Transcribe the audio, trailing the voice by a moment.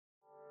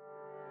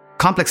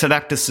Complex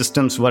adaptive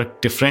systems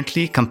work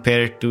differently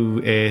compared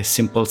to a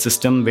simple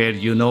system where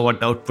you know what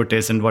the output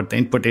is and what the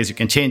input is. You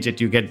can change it,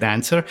 you get the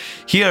answer.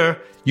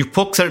 Here, you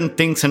poke certain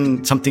things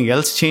and something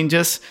else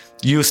changes.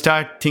 You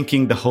start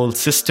thinking the whole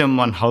system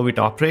on how it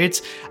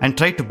operates and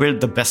try to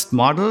build the best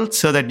model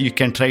so that you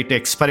can try to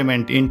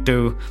experiment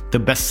into the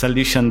best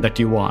solution that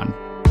you want.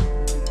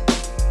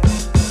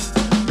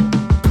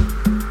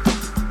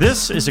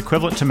 This is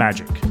Equivalent to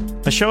Magic,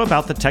 a show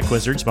about the tech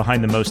wizards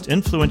behind the most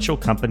influential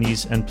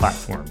companies and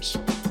platforms.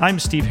 I'm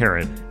Steve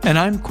Herrod. And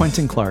I'm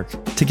Quentin Clark.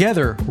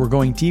 Together, we're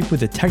going deep with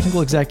the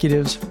technical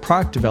executives,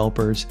 product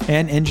developers,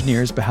 and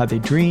engineers about how they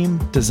dream,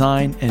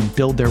 design, and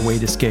build their way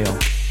to scale.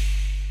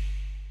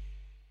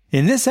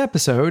 In this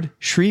episode,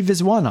 Sri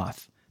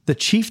Viswanath, the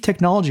Chief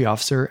Technology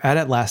Officer at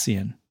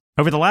Atlassian.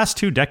 Over the last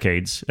 2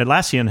 decades,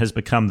 Atlassian has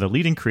become the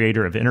leading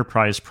creator of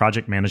enterprise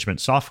project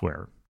management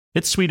software.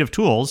 Its suite of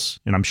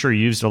tools, and I'm sure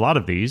you used a lot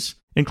of these,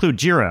 include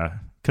Jira,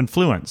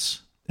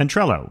 Confluence, and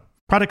Trello,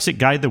 products that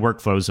guide the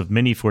workflows of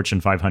many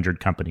Fortune 500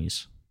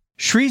 companies.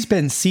 Sri's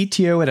been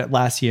CTO at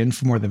Atlassian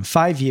for more than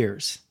 5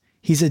 years.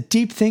 He's a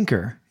deep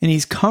thinker, and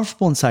he's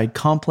comfortable inside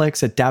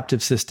complex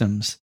adaptive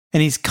systems.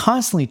 And he's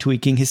constantly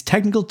tweaking his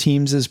technical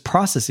teams'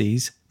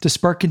 processes to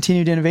spark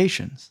continued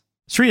innovations.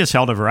 Sri has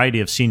held a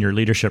variety of senior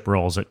leadership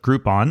roles at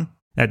Groupon,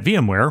 at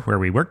VMware, where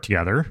we work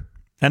together,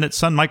 and at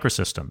Sun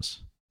Microsystems.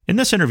 In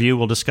this interview,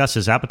 we'll discuss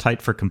his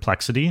appetite for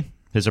complexity,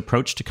 his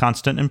approach to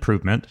constant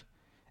improvement,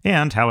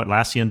 and how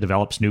Atlassian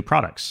develops new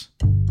products.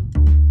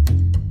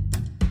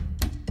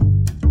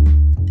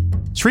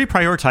 Sri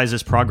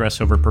prioritizes progress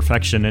over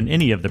perfection in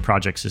any of the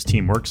projects his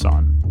team works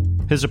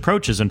on. His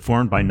approach is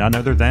informed by none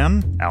other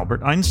than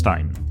Albert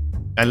Einstein.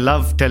 I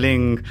love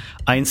telling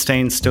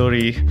Einstein's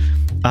story.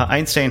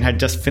 Einstein had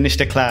just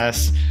finished a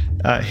class.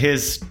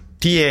 His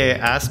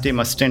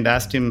assistant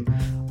asked him,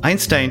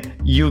 Einstein,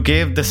 you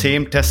gave the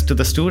same test to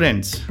the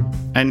students.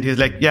 And he's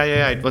like,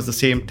 yeah, it was the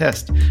same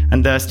test.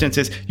 And the assistant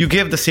says, you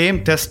gave the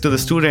same test to the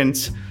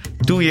students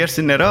 2 years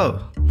in a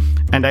row.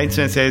 And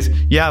Einstein says,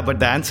 yeah, but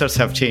the answers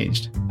have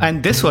changed.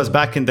 And this was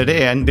back in the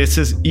day, and this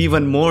is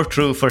even more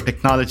true for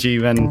technology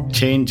when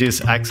change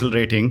is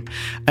accelerating.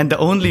 And the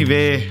only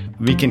way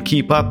we can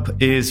keep up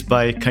is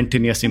by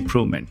continuous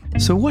improvement.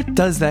 So what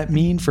does that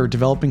mean for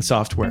developing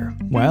software?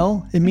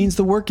 Well, it means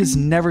the work is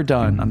never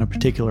done on a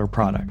particular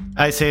product.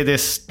 I say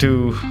this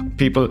to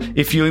people,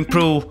 if you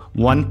improve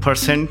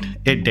 1%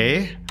 a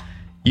day,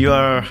 you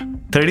are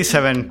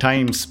 37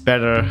 times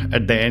better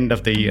at the end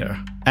of the year.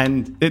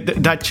 And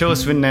that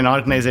shows in an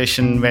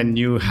organization when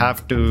you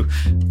have to,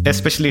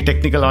 especially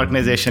technical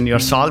organization, you're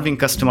solving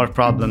customer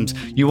problems.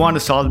 You want to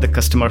solve the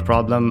customer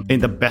problem in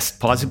the best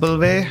possible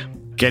way,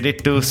 get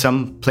it to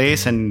some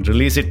place and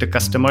release it to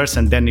customers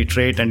and then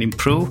iterate and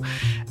improve.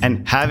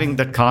 And having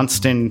that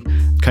constant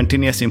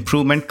continuous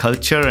improvement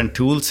culture and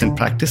tools and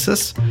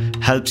practices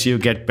helps you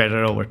get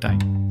better over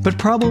time. But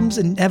problems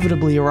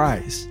inevitably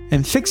arise,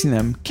 and fixing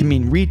them can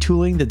mean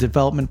retooling the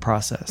development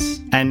process.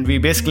 And we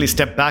basically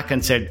stepped back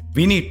and said,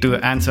 we need to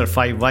answer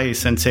 5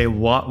 whys and say,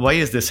 why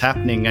is this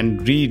happening,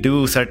 and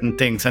redo certain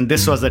things. And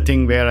this was the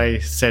thing where I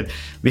said,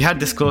 we had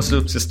this closed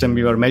loop system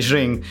we were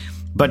measuring,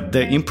 but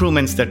the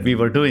improvements that we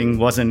were doing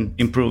wasn't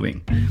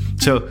improving.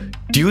 So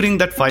during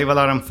that 5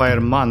 alarm fire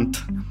month,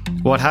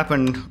 what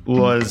happened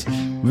was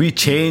we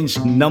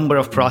changed number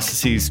of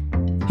processes.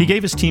 He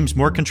gave his teams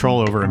more control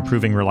over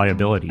improving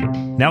reliability.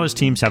 Now his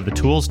teams have the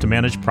tools to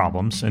manage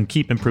problems and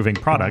keep improving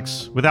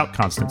products without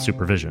constant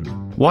supervision.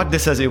 What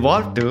this has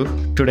evolved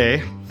to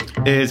today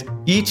is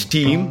each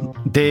team,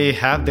 they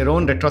have their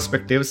own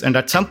retrospectives, and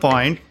at some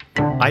point,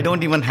 I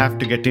don't even have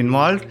to get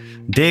involved.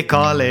 They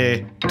call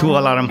a 2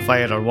 alarm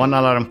fire or 1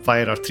 alarm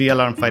fire or 3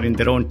 alarm fire in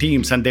their own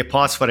teams, and they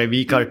pause for a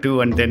week or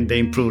 2 and then they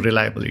improve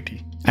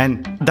reliability.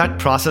 And that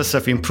process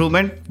of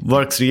improvement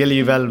works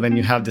really well when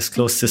you have this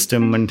closed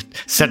system and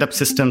set up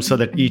systems so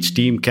that each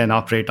team can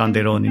operate on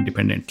their own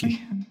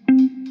independently.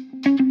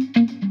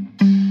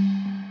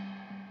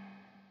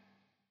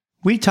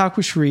 We talked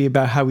with Sri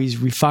about how he's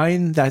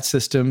refined that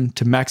system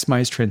to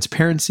maximize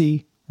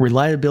transparency,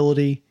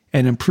 reliability,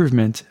 and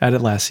improvement at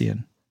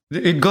Atlassian.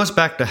 It goes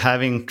back to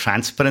having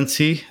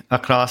transparency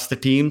across the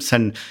teams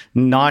and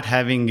not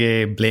having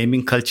a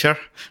blaming culture.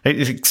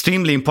 It's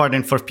extremely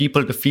important for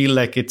people to feel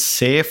like it's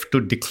safe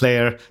to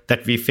declare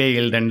that we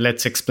failed and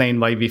let's explain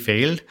why we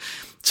failed.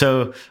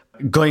 So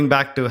going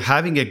back to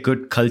having a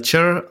good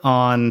culture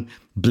on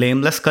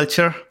blameless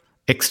culture,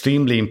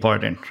 extremely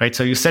important, right?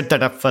 So you set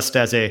that up first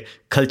as a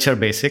culture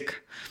basic.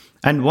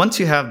 And once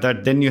you have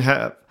that, then you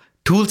have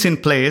tools in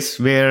place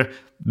where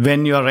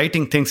when you are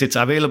writing things, it's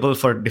available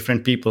for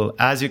different people.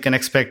 As you can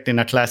expect in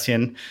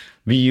Atlassian,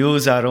 we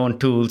use our own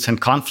tools,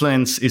 and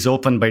Confluence is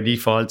open by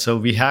default. So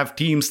we have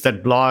teams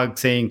that blog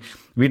saying,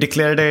 we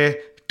declared a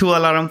 2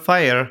 alarm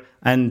fire,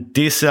 and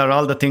these are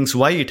all the things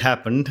why it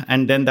happened.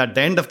 And then at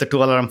the end of the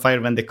 2 alarm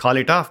fire, when they call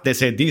it off, they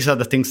say, these are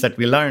the things that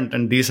we learned,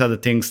 and these are the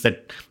things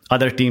that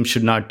other teams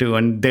should not do.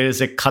 And there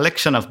is a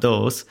collection of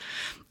those.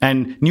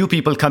 And new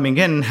people coming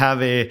in have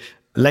a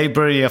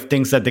library of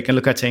things that they can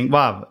look at saying,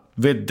 wow,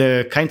 with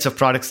the kinds of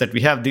products that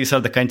we have, these are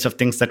the kinds of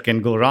things that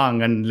can go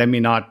wrong, and let me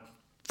not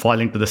fall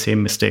into the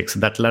same mistakes. So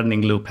that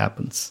learning loop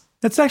happens.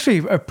 That's actually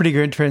a pretty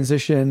good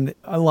transition.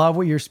 A lot of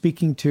what you're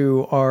speaking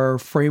to are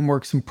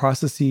frameworks and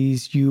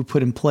processes you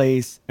put in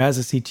place as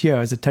a CTO,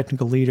 as a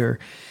technical leader.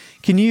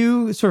 Can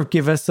you sort of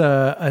give us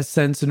a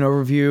sense, an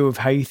overview of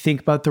how you think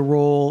about the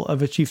role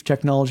of a chief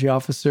technology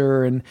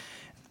officer and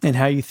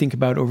how you think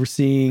about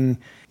overseeing,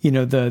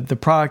 the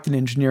product and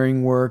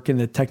engineering work and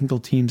the technical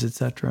teams, et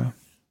cetera?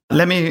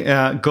 Let me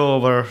go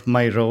over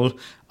my role.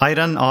 I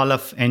run all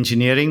of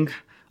engineering.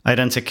 I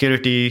run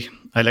security.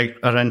 I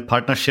run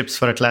partnerships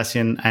for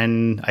Atlassian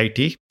and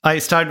IT. I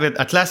start with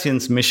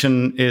Atlassian's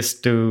mission is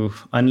to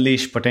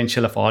unleash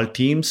potential of all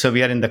teams. So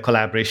we are in the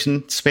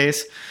collaboration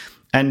space,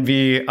 and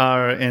we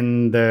are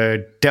in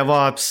the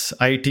DevOps,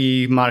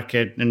 IT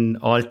market, and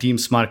all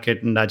teams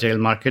market and agile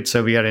market.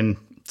 So we are in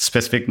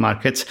specific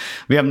markets.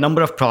 We have a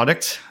number of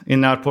products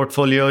in our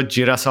portfolio: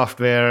 Jira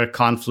Software,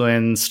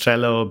 Confluence,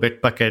 Trello,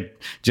 Bitbucket,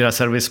 Jira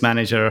Service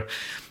Manager.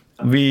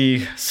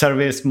 We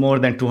service more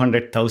than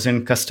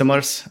 200,000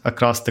 customers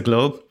across the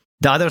globe.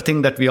 The other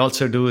thing that we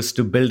also do is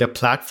to build a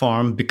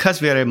platform.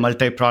 Because we are a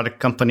multi-product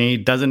company,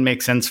 it doesn't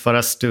make sense for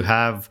us to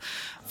have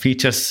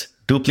features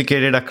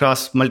duplicated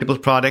across multiple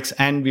products.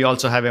 And we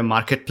also have a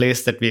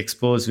marketplace that we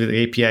expose with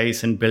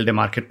APIs and build a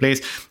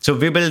marketplace. So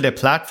we build a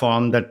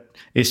platform that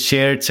is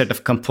shared set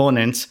of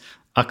components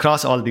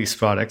across all these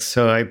products.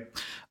 So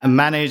I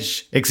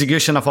manage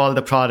execution of all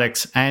the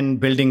products and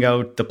building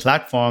out the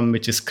platform,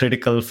 which is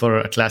critical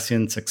for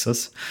Atlassian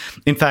success.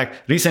 In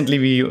fact, recently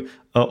we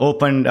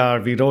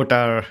wrote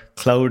our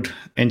cloud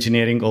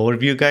engineering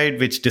overview guide,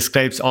 which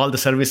describes all the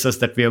services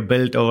that we have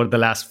built over the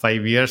last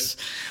 5 years.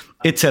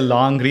 It's a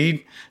long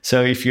read.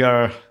 So if you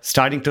are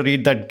starting to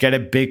read that, get a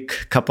big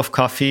cup of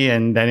coffee,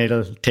 and then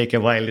it'll take a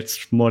while.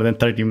 It's more than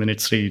 30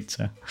 minutes read.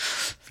 So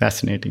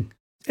fascinating.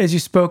 As you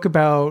spoke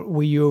about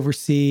what you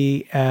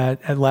oversee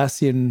at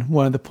Atlassian,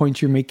 one of the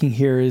points you're making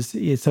here is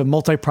it's a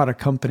multi-product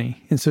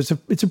company, and so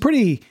it's a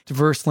pretty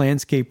diverse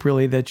landscape,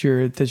 really, that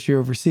you're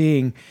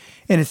overseeing,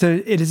 and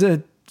it is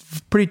a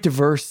pretty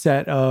diverse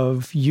set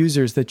of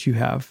users that you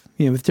have,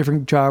 with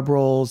different job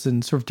roles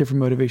and sort of different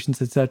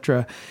motivations,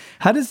 etc.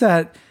 How does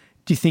that,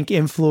 do you think,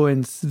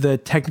 influence the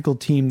technical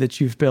team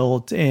that you've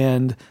built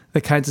and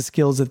the kinds of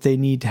skills that they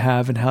need to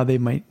have and how they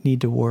might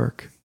need to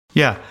work?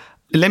 Yeah.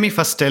 Let me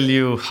first tell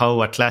you how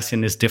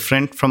Atlassian is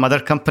different from other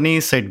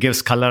companies. It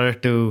gives color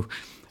to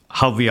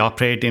how we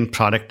operate in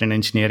product and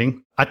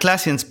engineering.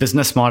 Atlassian's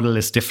business model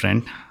is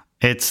different.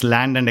 It's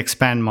land and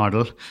expand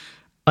model.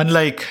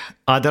 Unlike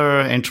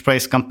other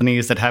enterprise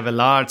companies that have a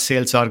large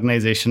sales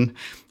organization,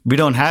 we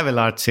don't have a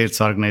large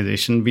sales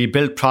organization. We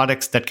build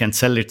products that can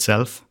sell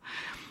itself.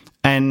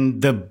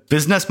 And the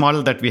business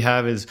model that we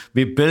have is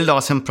we build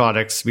awesome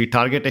products. We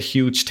target a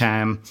huge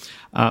TAM.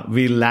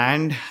 We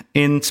land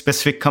in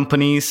specific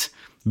companies.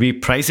 We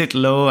price it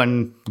low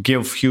and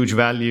give huge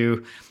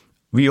value.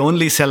 We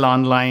only sell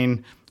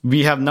online.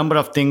 We have a number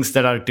of things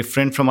that are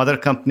different from other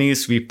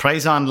companies. We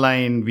price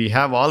online. We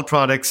have all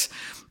products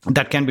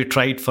that can be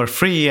tried for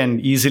free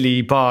and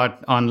easily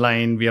bought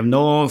online. We have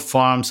no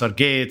forms or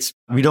gates.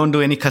 We don't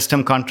do any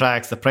custom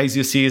contracts. The price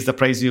you see is the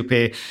price you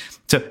pay.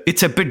 So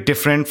it's a bit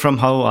different from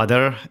how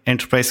other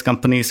enterprise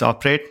companies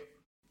operate.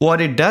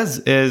 What it does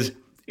is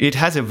it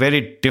has a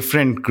very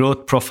different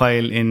growth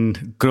profile in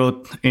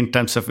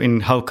terms of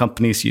in how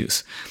companies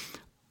use.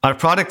 Our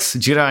products,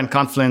 Jira and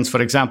Confluence,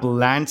 for example,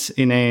 lands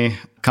in a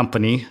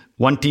company.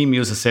 One team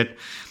uses it.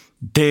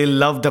 They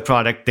love the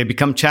product. They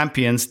become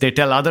champions. They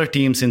tell other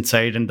teams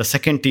inside, and the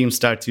second team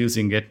starts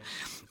using it.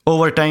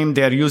 Over time,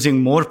 they are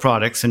using more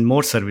products and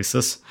more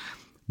services.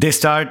 They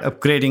start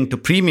upgrading to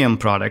premium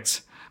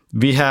products.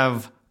 We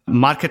have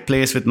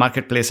marketplace with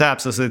marketplace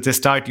apps. So they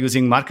start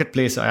using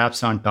marketplace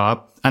apps on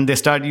top, and they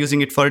start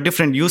using it for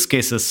different use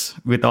cases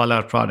with all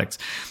our products.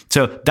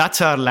 So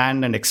that's our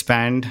land and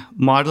expand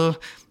model,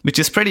 which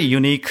is pretty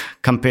unique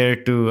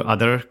compared to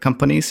other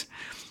companies.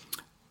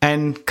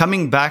 And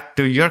coming back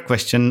to your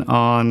question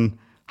on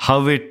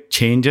how it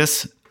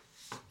changes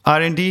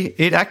R&D,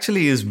 it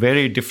actually is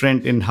very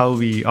different in how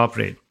we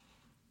operate.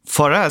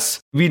 For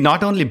us, we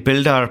not only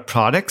build our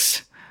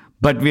products,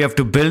 but we have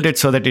to build it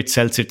so that it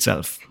sells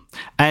itself.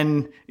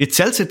 And it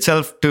sells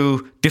itself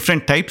to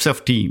different types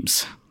of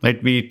teams,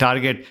 right? We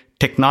target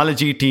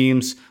technology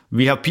teams.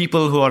 We have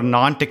people who are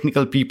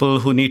non-technical people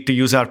who need to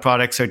use our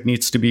products, so it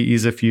needs to be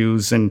ease of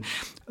use. And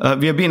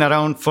we have been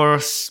around for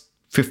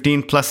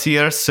 15 plus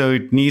years, so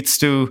it needs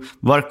to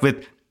work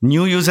with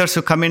new users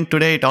who come in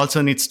today. It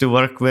also needs to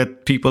work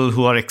with people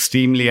who are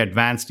extremely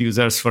advanced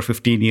users for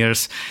 15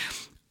 years.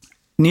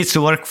 It needs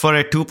to work for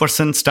a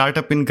 2%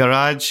 startup in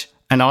garage.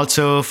 And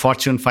also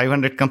Fortune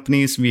 500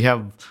 companies. We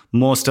have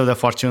most of the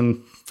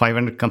Fortune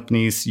 500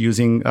 companies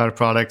using our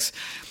products.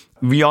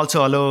 We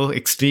also allow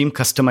extreme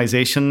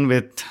customization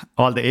with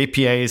all the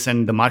APIs,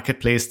 and the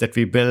marketplace that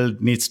we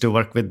build needs to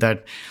work with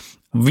that.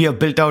 We have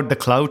built out the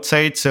cloud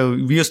side. So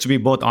we used to be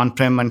both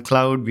on-prem and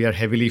cloud. We are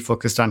heavily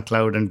focused on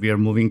cloud, and we are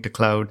moving to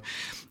cloud.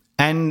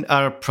 and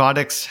our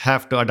products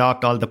have to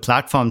adopt all the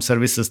platform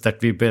services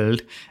that we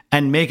build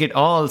and make it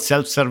all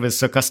self-service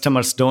so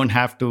customers don't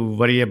have to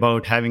worry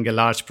about having a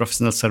large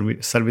professional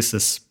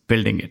services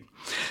building it.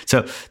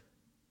 So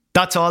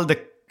that's all the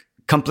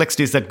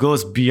complexities that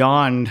goes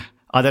beyond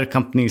other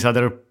companies,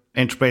 other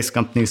enterprise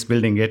companies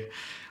building it.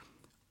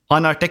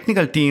 On our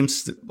technical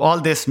teams, all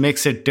this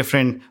makes it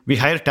different. We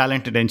hire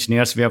talented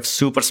engineers. We have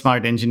super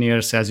smart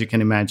engineers, as you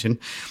can imagine.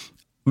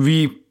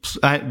 We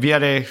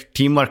are a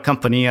teamwork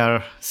company.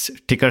 Our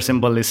ticker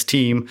symbol is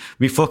team.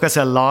 We focus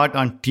a lot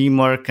on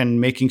teamwork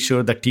and making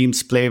sure the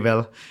teams play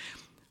well.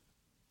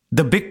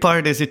 The big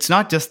part is it's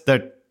not just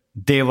that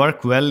they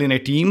work well in a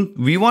team.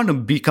 We want to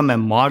become a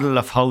model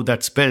of how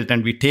that's built,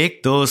 and we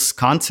take those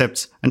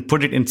concepts and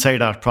put it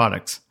inside our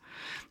products.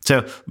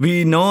 So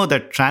we know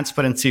that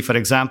transparency, for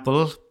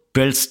example,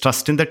 builds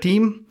trust in the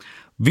team.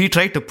 We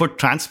try to put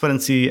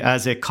transparency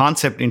as a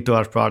concept into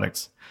our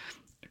products.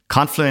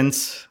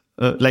 Confluence,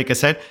 like I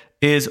said,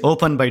 is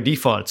open by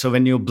default. So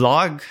when you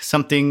blog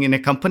something in a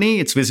company,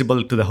 it's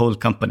visible to the whole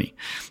company.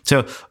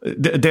 So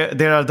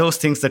there are those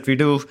things that we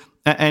do.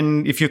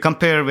 And if you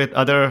compare with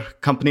other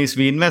companies,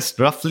 we invest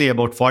roughly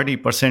about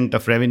 40%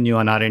 of revenue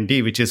on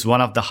R&D, which is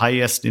one of the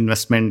highest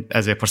investment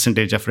as a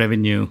percentage of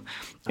revenue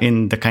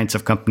in the kinds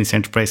of companies,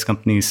 enterprise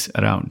companies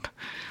around.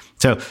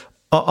 So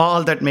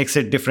all that makes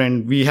it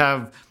different. We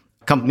have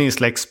companies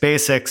like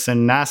SpaceX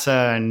and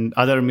NASA and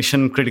other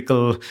mission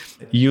critical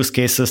use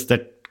cases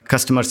that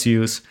customers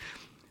use.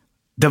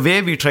 The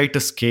way we try to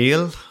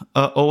scale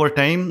over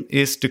time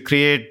is to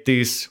create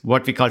these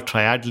what we call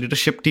triad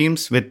leadership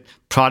teams with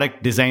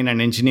product design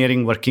and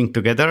engineering working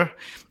together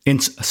in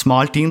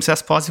small teams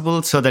as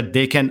possible so that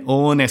they can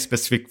own a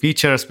specific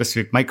feature, a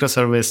specific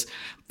microservice,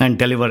 and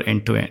deliver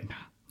end to end.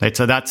 Right?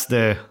 So that's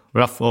the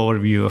rough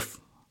overview of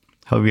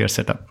how we are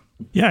set up.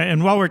 Yeah,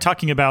 and while we're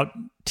talking about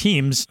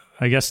teams,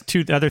 I guess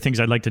two other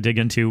things I'd like to dig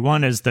into.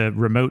 One is the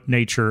remote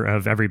nature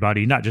of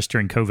everybody, not just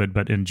during COVID,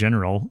 but in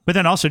general. But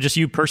then also just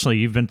you personally,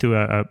 you've been through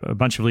a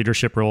bunch of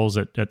leadership roles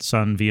at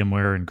Sun,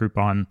 VMware, and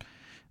Groupon.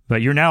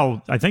 But you're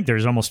now, I think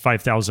there's almost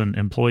 5,000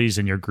 employees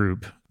in your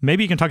group.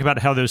 Maybe you can talk about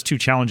how those two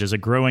challenges, a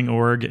growing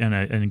org and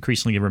an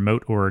increasingly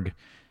remote org,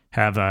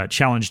 have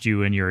challenged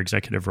you in your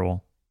executive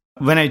role.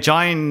 When I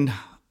joined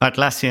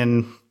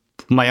Atlassian,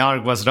 my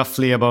org was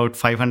roughly about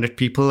 500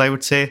 people, I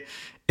would say.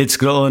 It's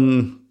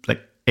grown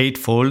like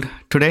 8-fold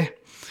today,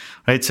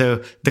 right?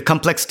 So the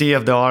complexity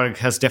of the org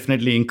has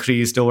definitely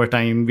increased over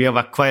time. We have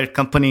acquired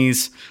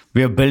companies.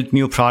 We have built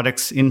new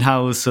products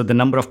in-house. So the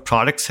number of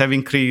products have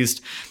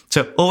increased.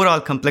 So overall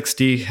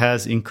complexity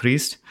has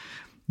increased.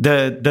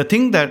 The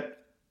thing that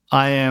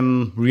I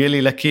am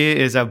really lucky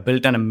is I've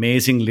built an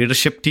amazing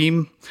leadership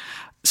team.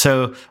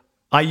 So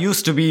I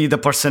used to be the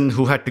person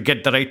who had to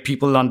get the right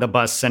people on the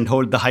bus and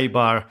hold the high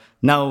bar.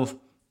 Now,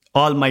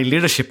 all my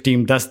leadership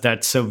team does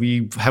that. So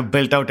we have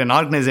built out an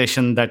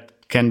organization that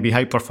can be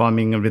high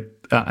performing with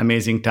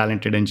amazing,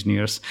 talented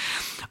engineers.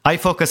 I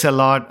focus a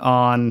lot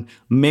on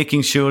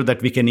making sure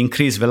that we can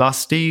increase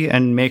velocity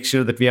and make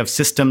sure that we have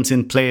systems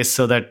in place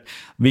so that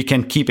we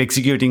can keep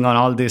executing on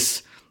all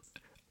these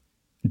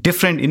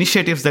different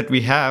initiatives that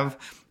we have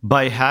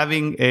by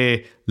having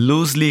a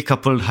loosely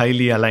coupled,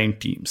 highly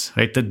aligned teams,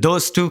 right?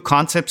 Those two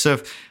concepts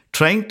of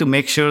trying to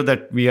make sure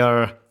that we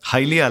are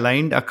highly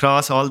aligned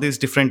across all these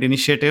different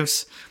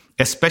initiatives,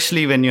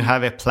 especially when you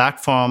have a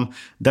platform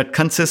that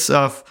consists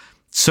of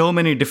so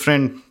many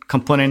different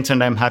components,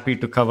 and I'm happy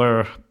to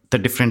cover the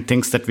different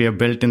things that we have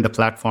built in the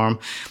platform,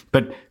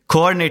 but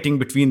coordinating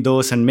between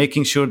those and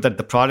making sure that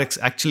the products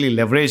actually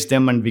leverage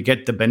them and we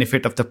get the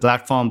benefit of the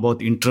platform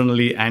both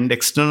internally and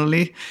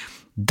externally.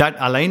 That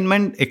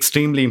alignment,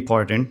 extremely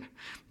important.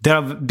 There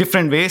are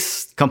different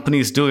ways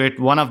companies do it.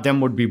 One of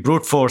them would be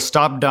brute force,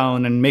 top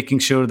down, and making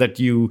sure that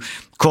you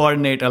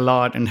coordinate a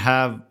lot and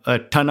have a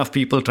ton of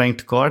people trying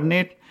to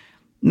coordinate.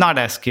 Not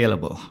as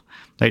scalable,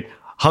 right?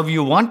 How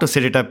you want to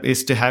set it up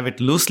is to have it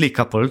loosely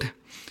coupled.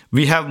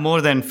 We have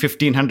more than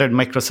 1,500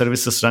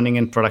 microservices running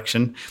in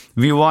production.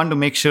 We want to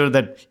make sure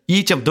that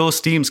each of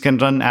those teams can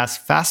run as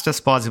fast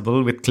as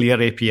possible with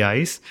clear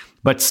APIs,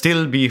 but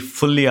still be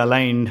fully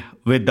aligned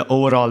with the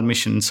overall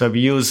mission. So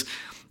we use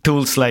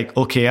tools like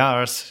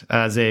OKRs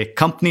as a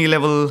company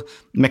level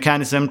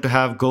mechanism to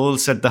have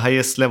goals at the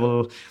highest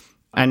level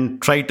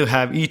and try to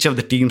have each of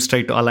the teams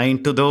try to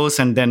align to those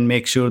and then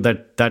make sure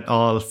that that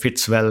all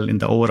fits well in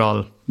the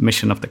overall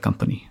mission of the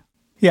company.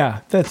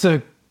 Yeah, that's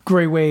a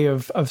great way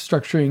of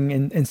structuring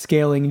and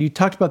scaling. And you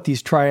talked about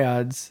these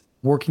triads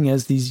working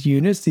as these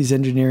units, these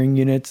engineering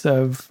units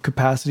of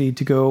capacity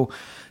to go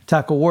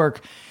tackle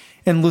work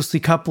and loosely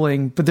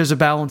coupling, but there's a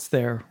balance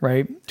there,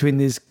 right? Between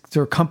these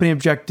sort of company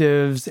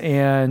objectives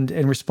and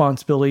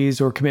responsibilities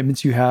or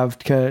commitments you have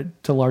to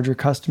larger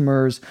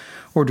customers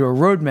or to a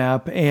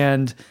roadmap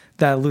and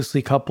that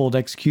loosely coupled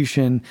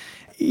execution.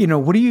 You know,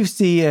 what do you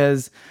see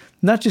as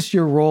not just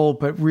your role,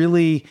 but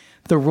really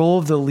the role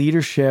of the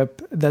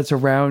leadership that's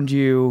around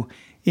you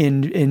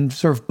in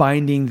sort of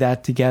binding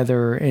that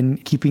together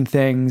and keeping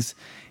things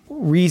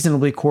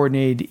reasonably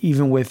coordinated,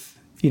 even with,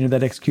 you know,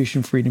 that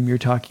execution freedom you're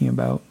talking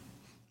about?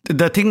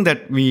 The thing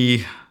that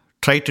we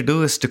try to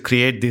do is to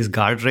create these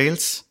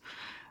guardrails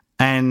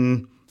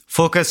and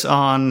focus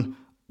on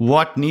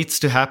what needs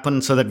to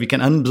happen so that we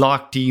can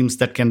unblock teams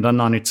that can run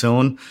on its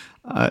own.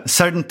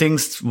 Certain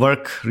things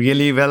work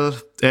really well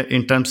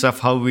in terms of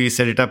how we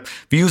set it up.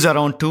 We use our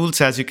own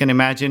tools. As you can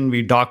imagine,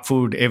 we dog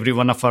food every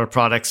one of our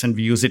products and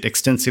we use it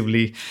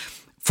extensively.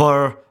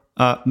 For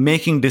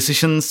making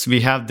decisions, we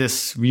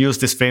use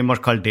this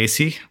framework called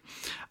DAISY,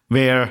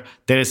 where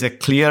there is a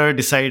clear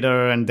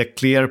decider and the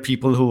clear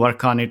people who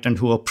work on it and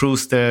who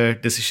approves the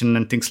decision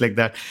and things like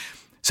that.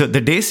 So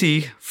the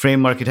DAISY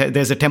framework,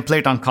 there's a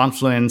template on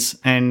Confluence,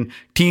 and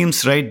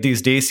teams write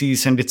these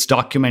DAISYs and it's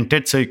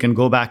documented, so you can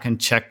go back and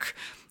check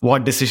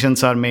what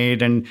decisions are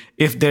made. And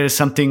if there is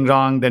something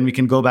wrong, then we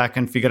can go back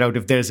and figure out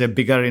if there's a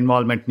bigger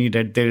involvement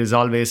needed. There is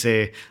always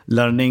a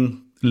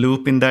learning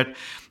loop in that.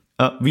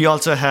 We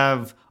also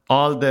have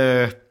all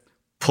the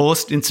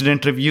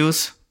post-incident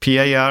reviews,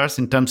 PIRs,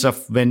 in terms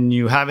of when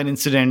you have an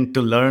incident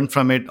to learn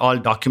from it, all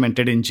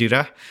documented in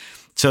Jira,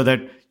 so that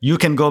you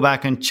can go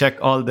back and check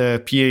all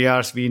the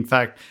PIRs. We, in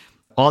fact,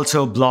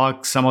 also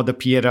blog some of the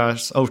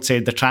PIRs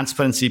outside. The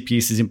transparency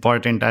piece is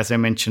important. As I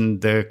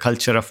mentioned, the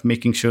culture of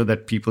making sure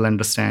that people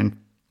understand.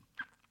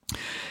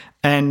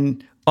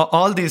 And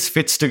all these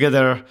fits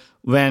together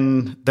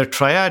when the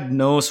triad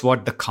knows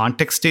what the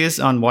context is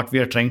on what we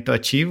are trying to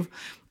achieve.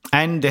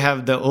 And they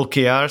have the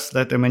OKRs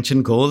that I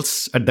mentioned,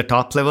 goals at the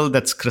top level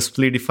that's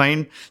crisply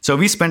defined. So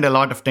we spend a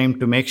lot of time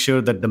to make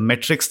sure that the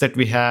metrics that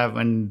we have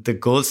and the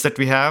goals that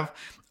we have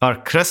are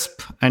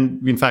crisp.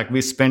 And in fact,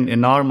 we spend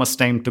enormous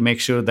time to make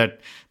sure that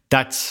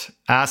that's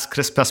as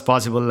crisp as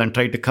possible and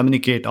try to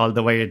communicate all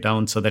the way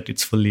down so that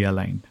it's fully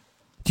aligned.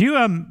 Do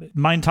you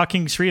mind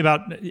talking, Sri,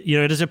 about,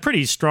 it is a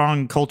pretty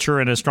strong culture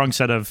and a strong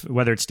set of,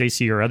 whether it's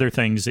DAISY or other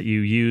things that you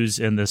use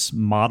in this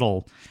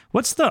model.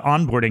 What's the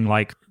onboarding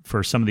like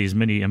for some of these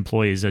mini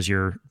employees as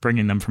you're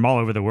bringing them from all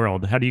over the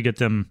world? How do you get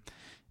them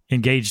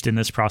engaged in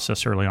this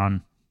process early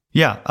on?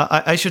 Yeah,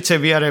 I should say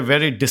we are a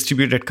very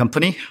distributed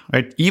company,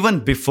 right? Even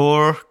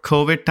before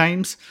COVID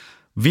times,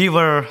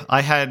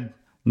 I had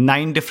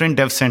 9 different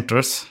dev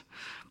centers,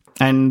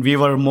 and we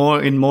were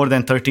in more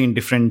than 13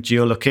 different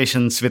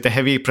geolocations with a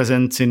heavy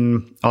presence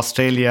in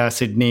Australia,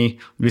 Sydney,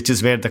 which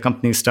is where the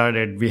company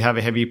started. We have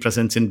a heavy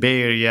presence in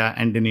Bay Area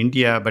and in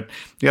India, but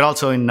we are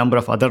also in a number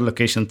of other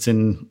locations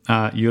in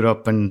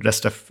Europe and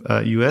rest of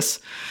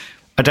US.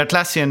 At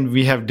Atlassian,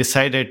 we have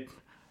decided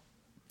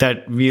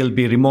that we'll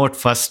be remote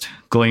first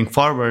going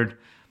forward,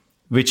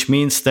 which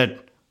means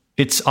that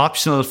it's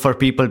optional for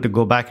people to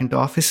go back into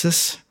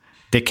offices.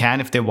 They can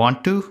if they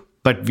want to,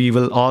 but we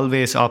will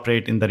always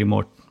operate in the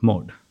remote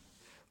mode,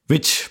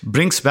 which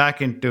brings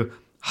back into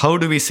how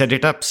do we set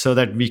it up so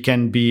that we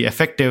can be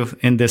effective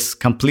in this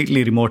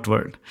completely remote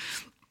world.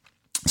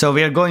 So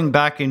we are going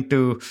back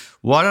into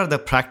what are the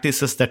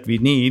practices that we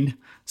need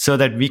so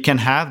that we can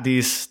have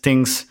these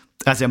things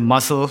as a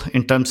muscle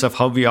in terms of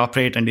how we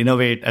operate and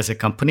innovate as a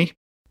company.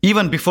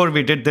 Even before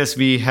we did this,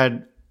 we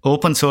had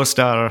open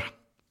sourced our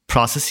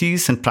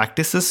processes and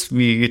practices.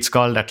 It's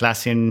called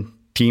Atlassian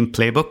Team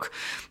Playbook.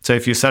 So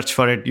if you search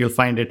for it, you'll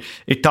find it.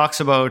 It talks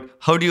about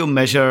how do you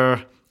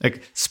measure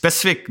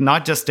specific,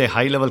 not just a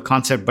high-level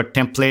concept, but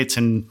templates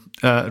and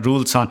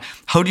rules on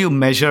how do you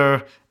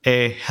measure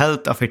a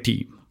health of a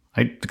team,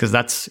 right? Because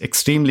that's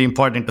extremely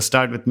important to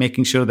start with,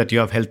 making sure that you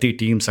have healthy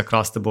teams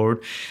across the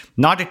board.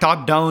 Not a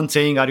top-down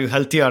saying, are you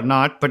healthy or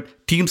not,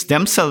 but teams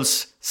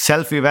themselves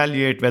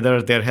self-evaluate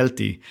whether they're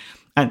healthy.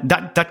 And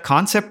that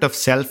concept of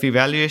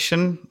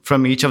self-evaluation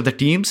from each of the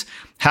teams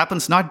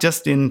happens not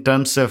just in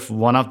terms of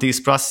one of these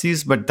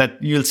processes, but that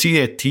you'll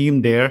see a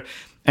theme there.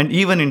 And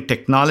even in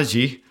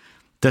technology,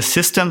 the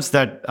systems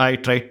that I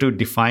try to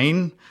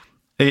define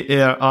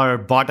are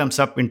bottoms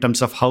up in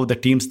terms of how the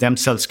teams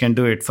themselves can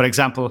do it. For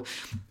example,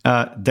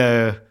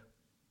 the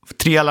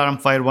 3-alarm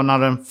fire,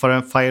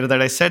 1-alarm fire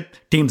that I said,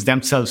 teams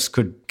themselves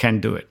can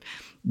do it.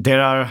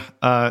 There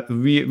are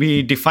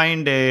we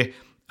defined a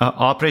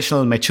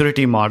operational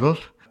maturity model.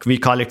 We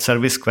call it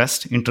Service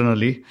Quest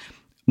internally.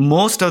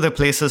 Most of the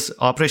places,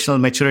 operational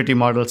maturity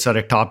models are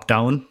a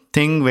top-down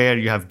thing where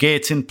you have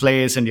gates in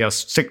place and you have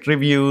strict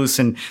reviews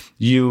and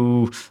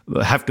you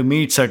have to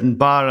meet certain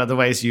bar,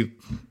 otherwise you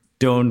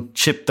don't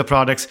ship the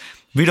products.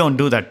 We don't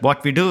do that.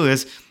 What we do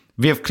is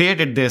we have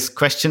created this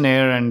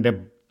questionnaire and a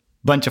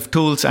bunch of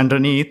tools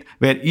underneath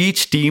where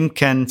each team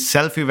can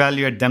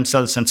self-evaluate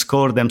themselves and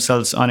score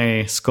themselves on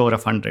a score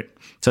of 100.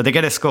 So they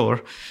get a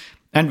score.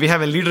 And we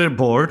have a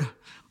leaderboard,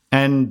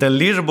 and the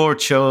leaderboard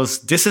shows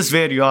this is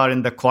where you are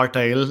in the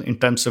quartile in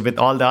terms of with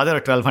all the other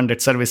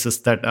 1,200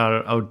 services that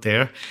are out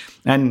there.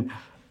 And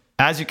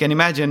as you can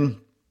imagine,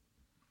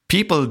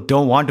 people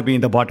don't want to be in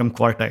the bottom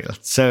quartile.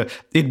 So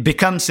it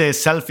becomes a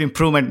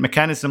self-improvement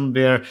mechanism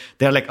where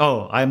they're like,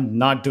 oh, I'm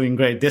not doing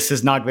great. This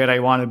is not where I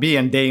want to be.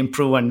 And they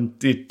improve,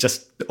 and it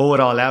just the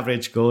overall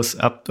average goes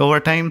up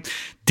over time.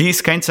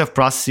 These kinds of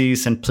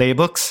processes and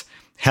playbooks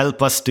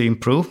help us to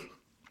improve.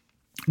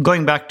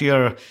 Going back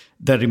to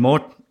the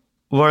remote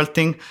world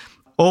thing,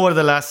 over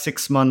the last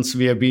 6 months,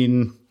 we have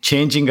been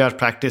changing our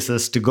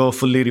practices to go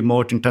fully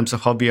remote in terms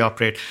of how we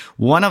operate.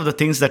 One of the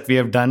things that we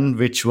have done,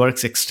 which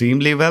works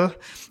extremely well,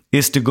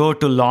 is to go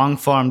to long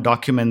form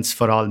documents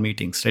for all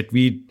meetings, right?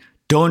 We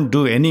don't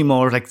do any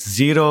more like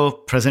zero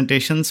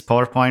presentations,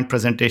 PowerPoint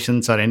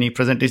presentations or any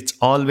presentations.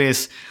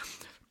 Always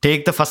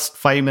take the first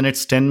 5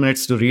 minutes, 10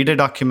 minutes to read a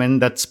document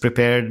that's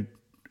prepared.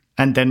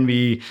 And then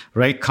we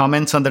write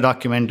comments on the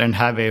document and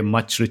have a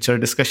much richer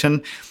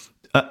discussion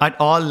at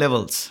all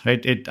levels,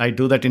 right? I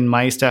do that in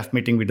my staff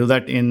meeting. We do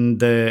that in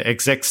the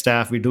exec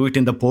staff. We do it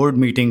in the board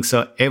meeting.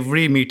 So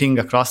every meeting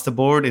across the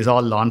board is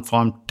all long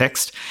form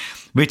text,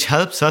 which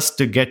helps us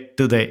to get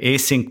to the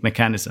async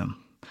mechanism,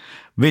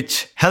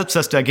 which helps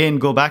us to, again,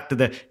 go back to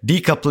the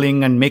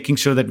decoupling and making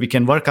sure that we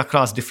can work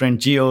across different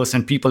geos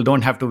and people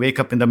don't have to wake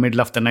up in the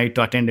middle of the night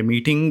to attend a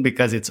meeting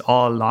because it's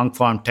all long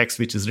form text,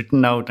 which is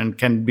written out and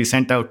can be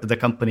sent out to the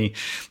company.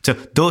 So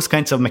those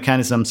kinds of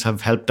mechanisms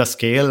have helped us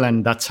scale,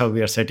 and that's how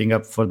we are setting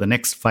up for the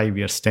next 5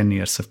 years, 10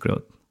 years of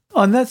growth.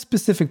 On that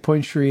specific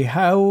point, Sri,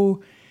 how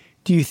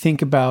do you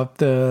think about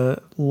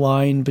the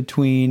line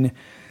between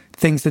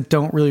things that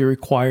don't really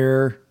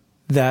require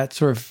that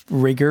sort of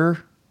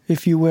rigor,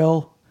 if you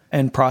will,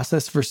 and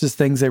process versus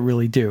things that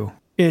really do?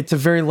 It's a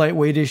very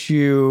lightweight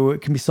issue.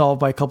 It can be solved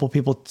by a couple of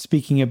people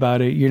speaking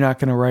about it. You're not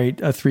going to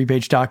write a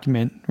 3-page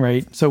document,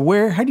 right? So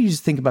how do you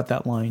just think about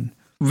that line?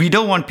 We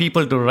don't want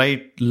people to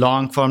write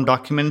long form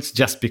documents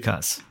just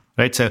because,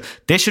 right? So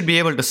they should be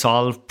able to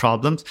solve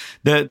problems.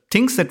 The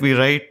things that we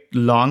write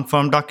long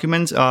form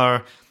documents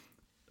are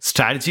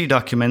strategy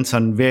documents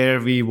on where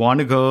we want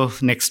to go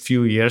next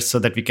few years so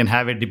that we can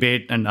have a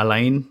debate and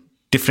align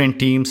different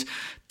teams,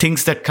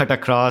 things that cut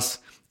across,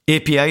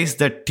 APIs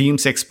that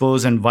teams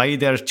expose and why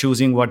they're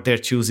choosing what they're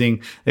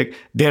choosing. Like,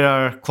 there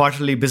are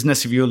quarterly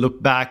business review,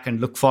 look back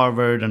and look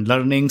forward, and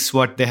learnings,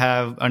 what they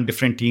have on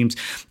different teams.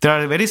 There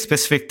are very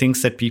specific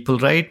things that people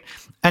write.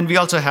 And we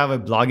also have a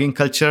blogging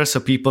culture. So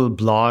people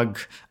blog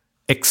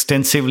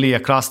extensively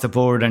across the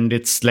board. And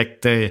it's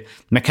like the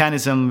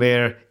mechanism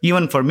where,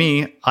 even for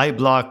me, I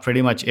blog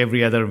pretty much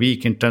every other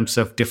week in terms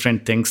of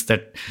different things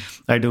that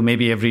I do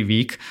maybe every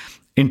week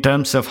in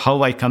terms of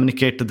how I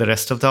communicate to the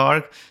rest of the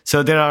org.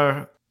 So there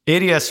are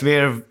areas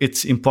where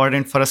it's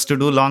important for us to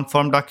do long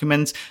form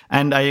documents.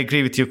 And I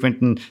agree with you,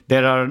 Quentin.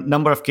 There are a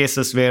number of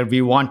cases where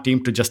we want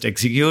team to just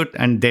execute,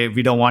 and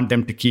we don't want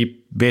them to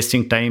keep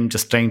wasting time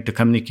just trying to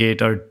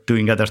communicate or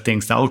doing other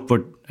things. The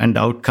output and the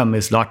outcome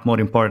is a lot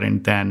more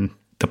important than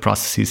the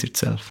processes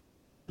itself.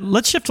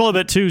 Let's shift a little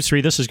bit too,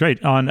 Sri. This is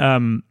great.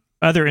 On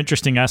other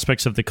interesting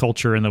aspects of the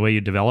culture and the way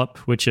you develop,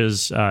 which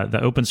is the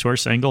open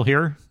source angle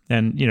here.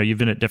 And you've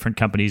been at different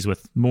companies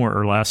with more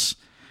or less.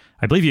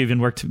 I believe you even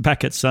worked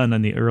back at Sun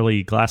in the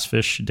early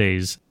Glassfish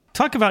days.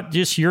 Talk about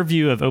just your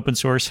view of open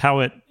source,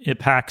 how it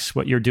impacts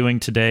what you're doing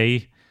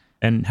today,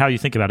 and how you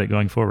think about it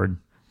going forward.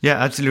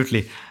 Yeah,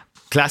 absolutely.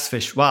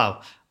 Glassfish,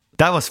 wow.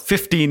 That was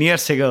 15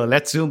 years ago.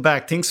 Let's zoom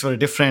back. Things were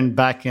different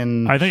back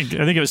in... I think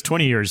it was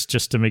 20 years,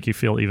 just to make you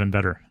feel even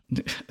better.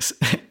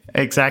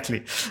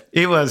 Exactly.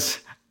 It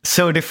was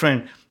so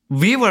different.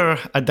 We were,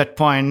 at that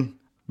point,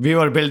 we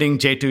were building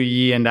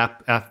J2EE and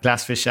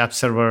Glassfish App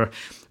Server.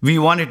 We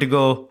wanted to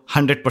go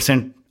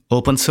 100%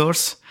 open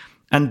source.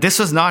 And this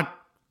was not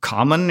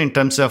common in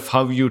terms of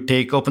how you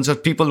take open source.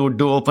 People would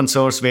do open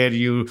source where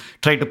you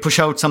try to push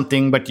out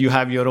something, but you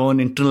have your own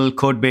internal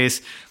code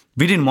base.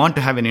 We didn't want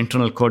to have an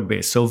internal code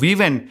base. So we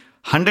went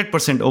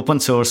 100% open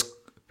source,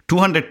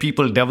 200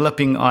 people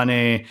developing on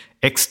a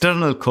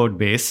external code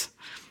base,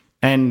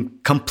 and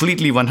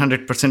completely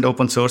 100%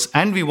 open source.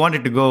 And we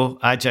wanted to go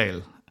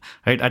agile.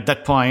 Right at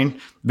that point,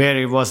 where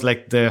it was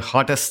like the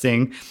hottest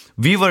thing,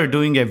 we were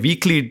doing a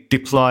weekly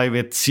deploy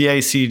with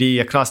CI/CD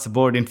across the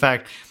board. In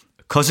fact,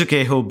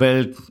 Kozuke, who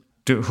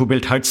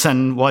built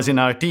Hudson, was in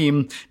our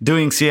team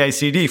doing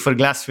CI/CD for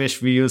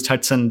Glassfish. We used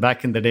Hudson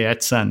back in the day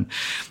at Sun.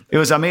 It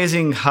was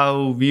amazing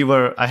how we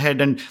were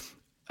ahead, and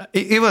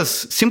it was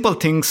simple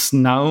things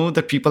now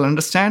that people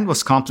understand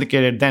was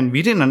complicated. Then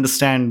we didn't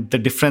understand the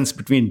difference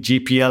between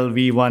GPL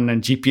v1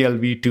 and GPL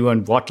v2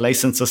 and what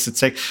licenses.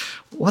 It's like,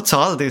 what's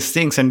all these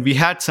things? And we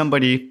had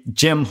somebody,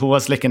 Jim, who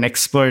was like an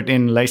expert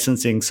in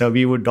licensing. So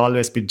we would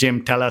always be,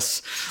 Jim, tell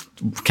us,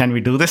 can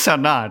we do this or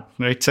not?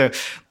 Right. So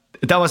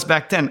that was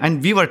back then.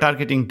 And we were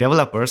targeting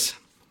developers.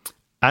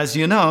 As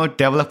you know,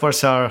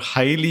 developers are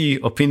highly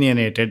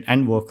opinionated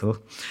and vocal.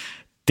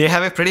 They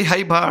have a pretty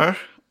high bar,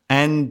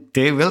 and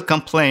they will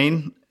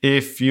complain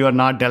if you are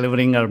not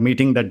delivering or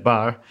meeting that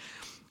bar,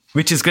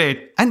 which is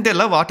great. And they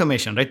love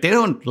automation, right? They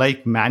don't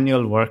like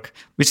manual work,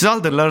 which is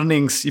all the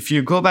learnings. If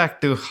you go back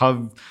to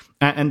how,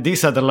 and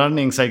these are the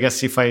learnings, I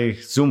guess, if I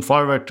zoom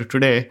forward to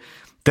today,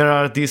 there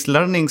are these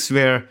learnings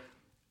where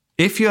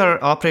if you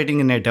are operating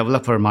in a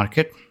developer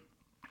market,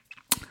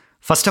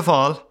 first of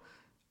all,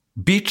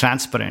 be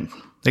transparent.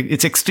 Like,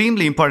 it's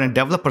extremely important.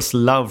 Developers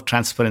love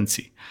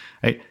transparency,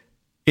 right?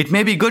 It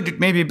may be good, it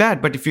may be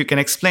bad, but if you can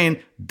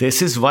explain,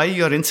 this is why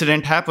your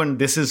incident happened,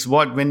 this is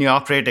what, when you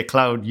operate a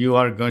cloud, you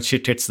are going,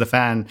 shit hits the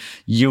fan,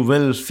 you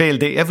will fail.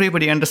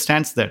 Everybody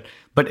understands that.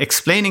 But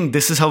explaining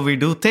this is how we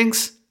do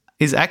things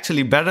is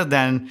actually better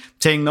than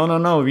saying,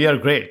 no, we are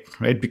great,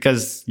 right?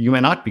 Because you may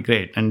not be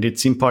great. And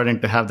it's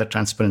important to have that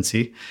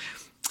transparency.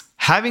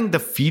 Having the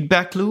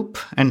feedback loop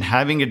and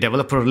having a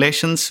developer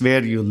relations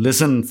where you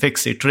listen,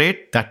 fix,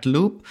 iterate, that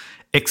loop,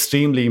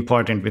 extremely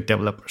important with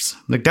developers.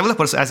 The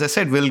developers, as I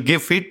said, will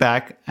give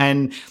feedback,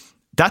 and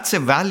that's a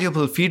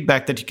valuable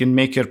feedback that you can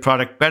make your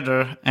product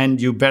better,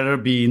 and you better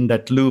be in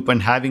that loop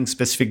and having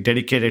specific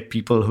dedicated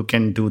people who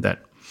can do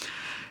that.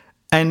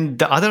 And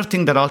the other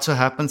thing that also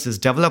happens is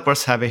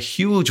developers have a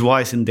huge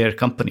voice in their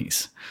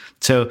companies.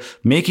 So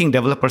making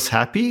developers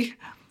happy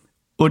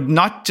would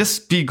not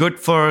just be good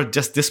for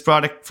just this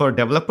product for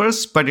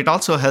developers, but it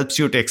also helps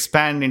you to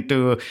expand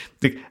into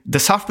the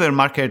software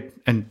market.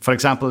 And for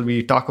example,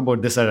 we talk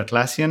about this at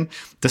Atlassian.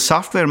 The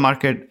software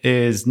market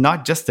is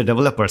not just the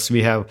developers.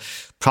 We have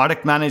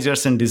product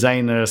managers and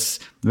designers.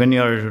 When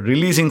you're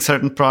releasing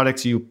certain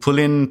products, you pull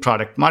in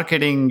product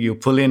marketing, you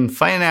pull in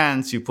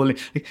finance, you pull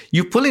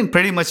in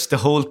pretty much the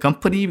whole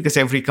company, because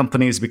every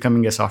company is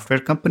becoming a software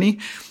company.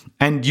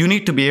 And you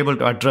need to be able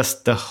to address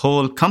the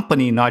whole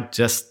company, not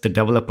just the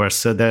developers.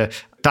 So the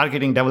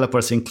targeting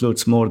developers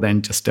includes more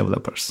than just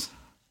developers.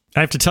 I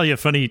have to tell you a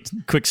funny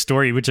quick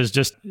story, which is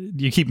just,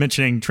 you keep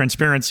mentioning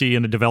transparency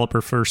and a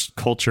developer-first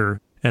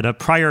culture. At a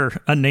prior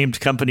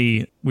unnamed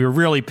company, we were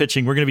really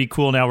pitching, we're going to be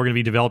cool now, we're going to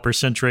be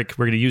developer-centric,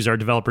 we're going to use our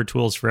developer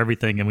tools for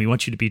everything, and we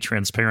want you to be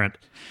transparent.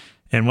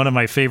 And one of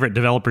my favorite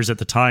developers at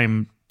the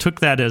time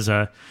took that as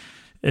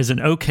an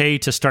okay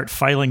to start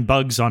filing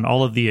bugs on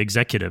all of the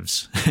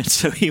executives.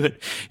 So he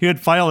would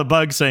file a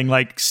bug saying,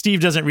 like, Steve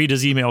doesn't read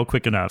his email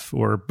quick enough,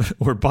 or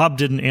Bob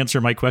didn't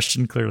answer my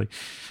question clearly.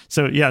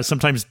 So yeah,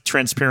 sometimes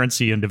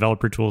transparency and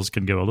developer tools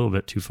can go a little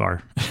bit too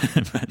far.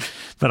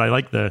 but I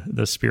like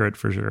the spirit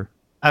for sure.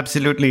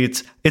 Absolutely.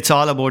 It's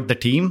all about the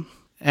team.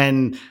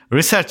 And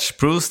research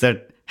proves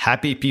that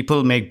happy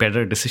people make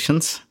better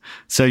decisions.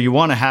 So you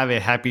want to have a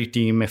happy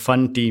team, a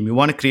fun team. You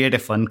want to create a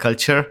fun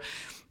culture.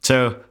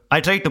 So I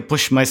try to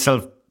push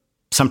myself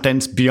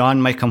sometimes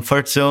beyond my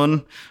comfort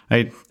zone.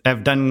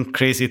 I've done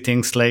crazy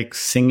things like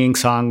singing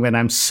song when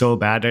I'm so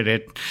bad at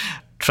it,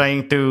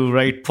 trying to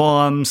write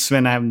poems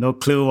when I have no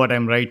clue what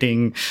I'm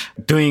writing,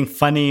 doing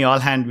funny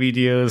all-hand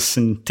videos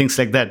and things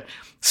like that.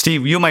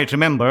 Steve, you might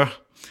remember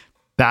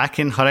back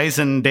in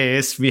Horizon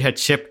days, we had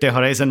shipped a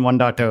Horizon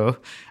 1.0.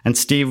 And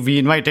Steve, we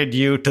invited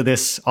you to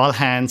this all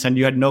hands and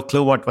you had no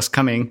clue what was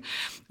coming.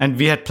 And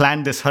we had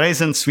planned this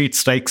Horizon Suite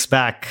Strikes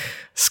Back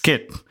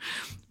skit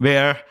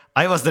where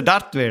I was the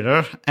Darth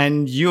Vader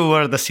and you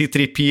were the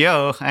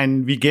C-3PO,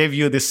 and we gave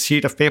you this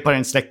sheet of paper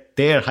and it's like,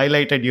 there,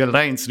 highlighted your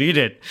lines, read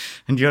it.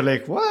 And you're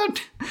like,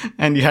 what?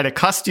 And you had a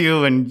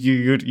costume and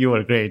you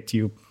were great.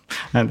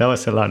 And that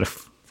was a lot of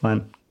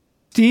fun.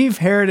 Steve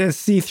Herod as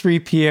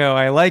C-3PO.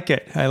 I like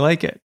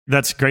it.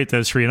 That's great,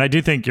 though, Sri. And I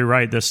do think you're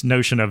right. This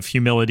notion of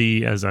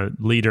humility as a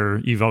leader,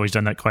 you've always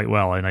done that quite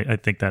well. And I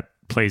think that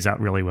plays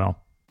out really well.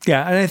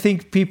 Yeah, and I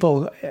think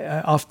people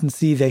often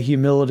see the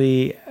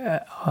humility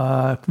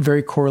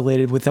very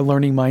correlated with a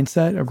learning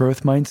mindset, a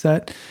growth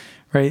mindset,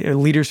 right?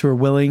 Leaders who are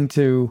willing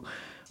to,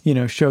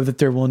 show that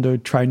they're willing to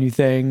try new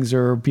things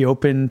or be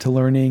open to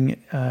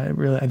learning,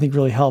 I think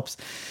really helps,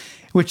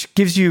 which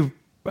gives you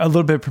a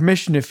little bit of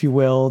permission, if you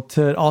will,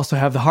 to also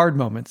have the hard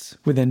moments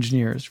with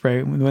engineers,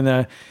 right? When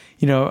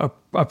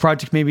a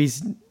project maybe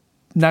is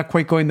not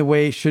quite going the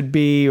way it should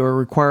be, or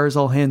requires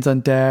all hands on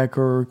deck,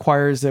 or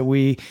requires that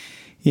we,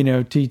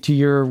 to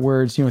your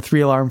words,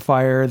 3-alarm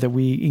fire, that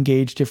we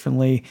engage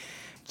differently.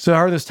 So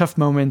are those tough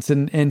moments,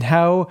 and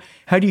how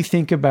do you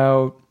think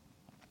about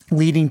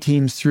leading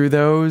teams through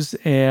those,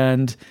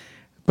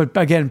 but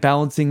again,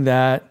 balancing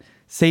that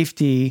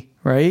safety,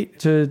 right?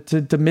 To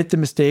admit the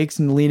mistakes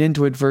and lean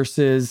into it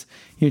versus,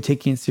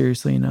 taking it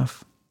seriously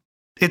enough.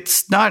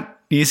 It's not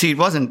easy. It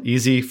wasn't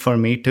easy for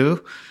me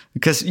too,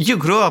 because you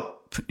grew up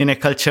in a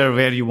culture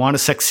where you want to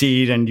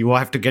succeed and you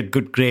have to get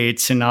good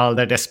grades and all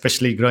that,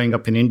 especially growing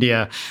up in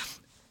India.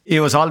 It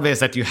was always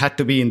that you had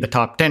to be in the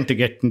top 10 to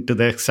get into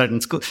the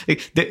certain school.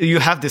 You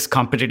have this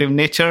competitive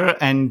nature,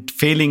 and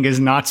failing is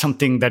not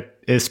something that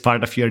is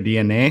part of your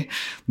DNA.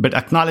 But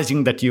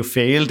acknowledging that you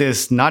failed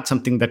is not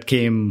something that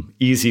came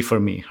easy for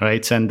me,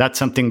 right? And that's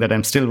something that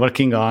I'm still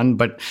working on.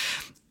 But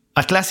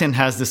Atlassian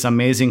has this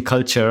amazing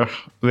culture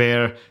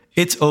where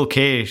it's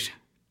okay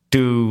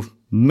to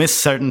miss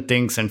certain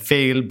things and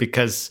fail,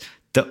 because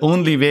the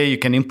only way you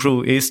can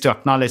improve is to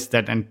acknowledge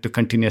that and to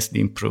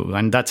continuously improve.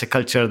 And that's a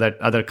culture that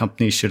other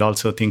companies should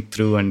also think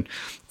through and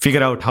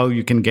figure out how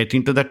you can get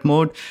into that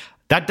mode.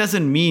 That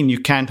doesn't mean you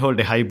can't hold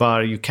a high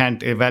bar, you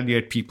can't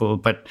evaluate people,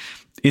 but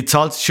it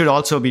should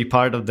also be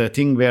part of the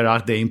thing where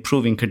are they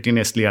improving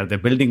continuously? Are they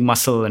building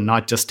muscle and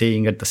not just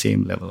staying at the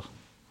same level?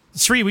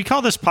 Sri, we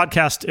call this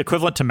podcast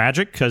equivalent to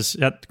magic because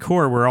at the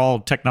core, we're all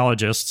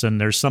technologists, and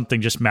there's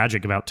something just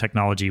magic about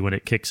technology when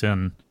it kicks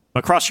in.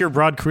 Across your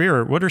broad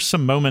career, what are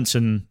some moments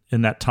in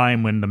that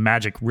time when the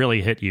magic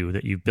really hit you,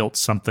 that you've built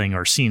something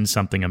or seen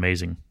something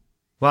amazing?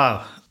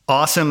 Wow.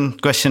 Awesome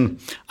question.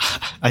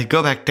 I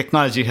go back,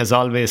 technology has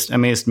always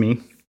amazed me.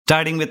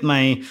 Starting with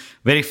my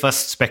very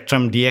first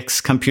Spectrum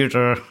DX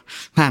computer,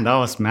 man, that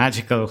was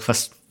magical.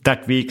 First,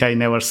 that week I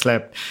never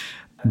slept.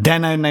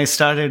 Then when I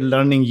started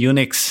learning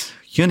Unix,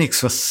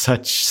 Unix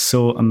was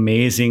so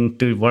amazing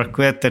to work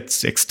with.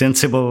 It's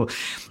extensible.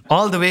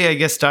 All the way, I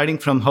guess, starting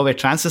from how a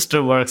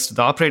transistor works to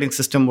the operating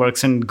system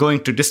works and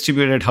going to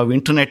distributed, how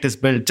internet is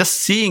built, just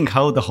seeing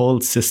how the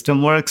whole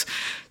system works,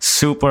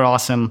 super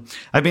awesome.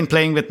 I've been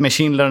playing with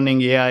machine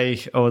learning AI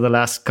over the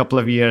last couple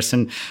of years,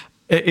 and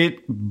it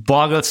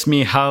boggles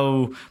me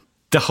how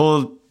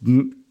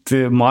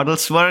the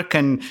models work.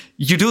 And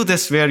you do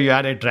this where you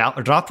add a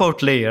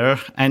dropout layer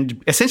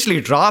and essentially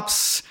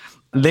drops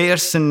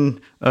layers and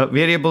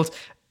variables.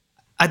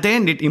 At the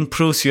end, it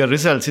improves your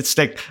results. It's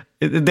like,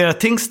 there are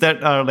things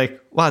that are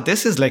like, wow,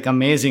 this is like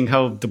amazing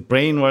how the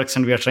brain works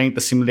and we are trying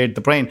to simulate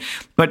the brain.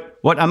 But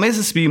what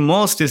amazes me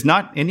most is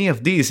not any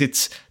of these.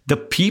 It's the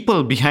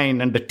people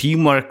behind and the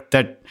teamwork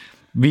that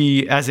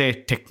we, as a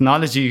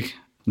technology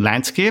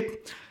landscape,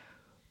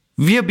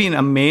 we have been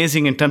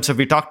amazing in terms of,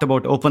 we talked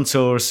about open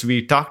source,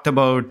 we talked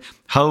about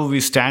how we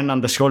stand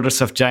on the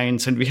shoulders of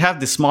giants, and we have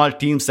these small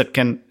teams that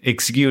can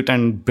execute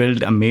and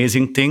build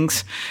amazing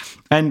things.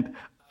 And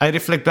I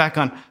reflect back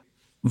on,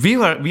 we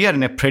are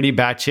in a pretty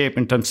bad shape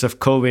in terms of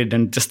COVID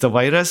and just the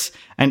virus,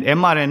 and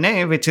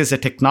mRNA, which is a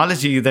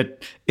technology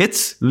that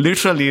it's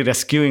literally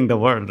rescuing the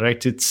world,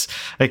 right?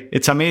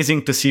 It's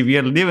amazing to see. We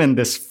are living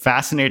this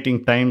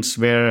fascinating times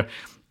where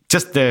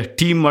just the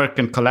teamwork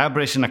and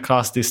collaboration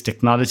across this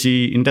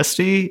technology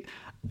industry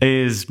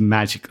is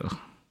magical.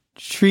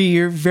 Sri,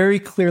 you're very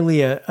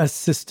clearly a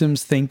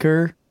systems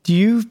thinker. Do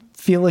you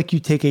feel like you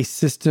take a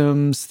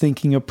systems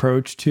thinking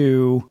approach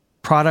to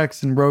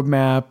products and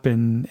roadmap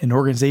and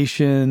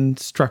organization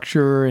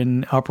structure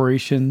and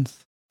operations?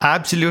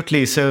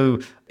 Absolutely. So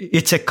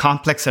it's a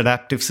complex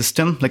adaptive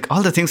system. Like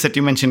all the things that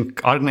you mentioned,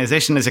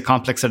 organization is a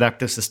complex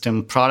adaptive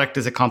system. Product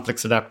is a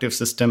complex adaptive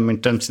system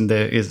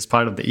is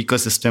part of the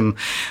ecosystem.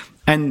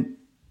 And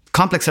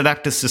complex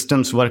adaptive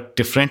systems work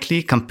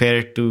differently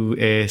compared to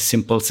a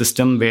simple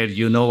system where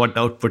you know what the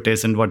output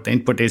is and what the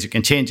input is. You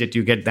can change it,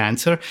 you get the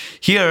answer.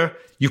 Here,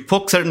 you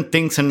poke certain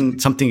things and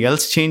something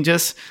else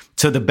changes.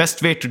 So the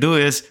best way to do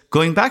is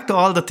going back to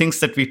all the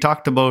things that we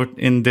talked about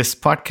in this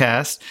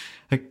podcast.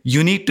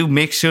 You need to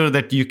make sure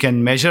that you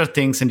can measure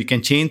things and you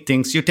can change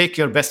things. You take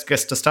your best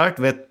guess to start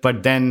with,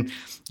 but then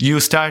you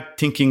start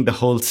thinking the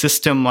whole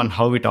system on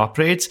how it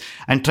operates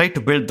and try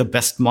to build the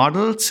best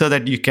model so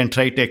that you can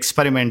try to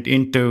experiment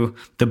into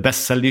the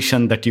best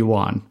solution that you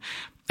want.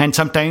 And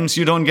sometimes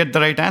you don't get the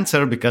right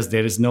answer because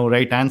there is no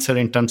right answer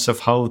in terms of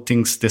how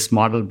this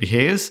model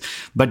behaves,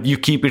 but you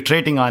keep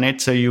iterating on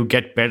it so you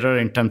get better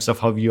in terms of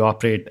how you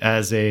operate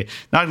as an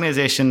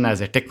organization,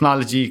 as a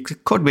technology.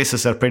 Code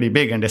bases are pretty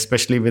big, and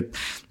especially with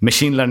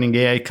machine learning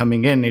AI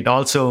coming in, it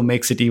also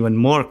makes it even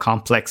more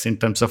complex in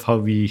terms of how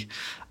we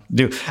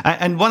do.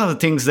 And one of the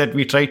things that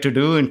we try to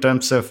do in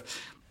terms of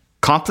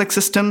complex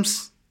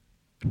systems,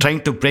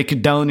 trying to break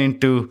it down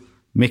into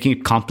making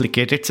it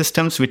complicated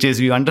systems, which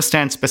is you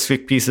understand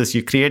specific pieces,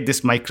 you create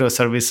these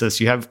microservices,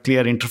 you have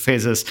clear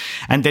interfaces,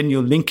 and then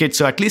you link it.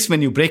 So at least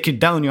when you break it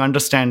down, you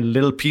understand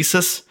little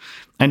pieces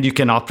and you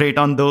can operate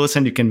on those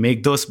and you can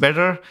make those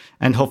better.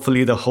 And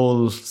hopefully the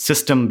whole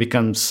system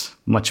becomes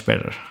much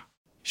better.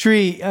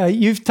 Sri,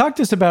 you've talked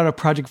to us about a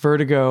Project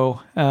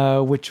Vertigo,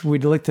 which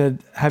we'd like to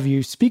have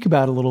you speak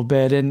about a little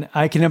bit. And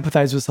I can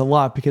empathize with this a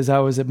lot because I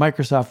was at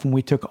Microsoft when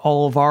we took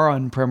all of our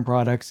on-prem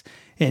products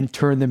and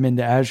turned them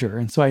into Azure.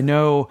 And so I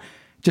know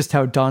just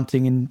how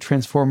daunting and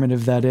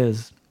transformative that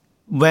is.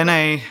 When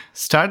I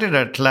started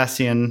at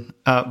Atlassian,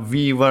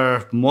 we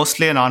were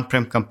mostly an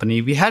on-prem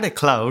company. We had a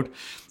cloud,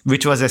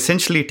 which was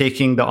essentially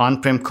taking the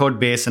on-prem code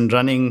base and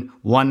running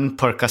one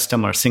per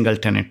customer, single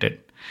tenanted.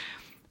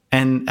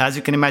 And as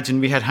you can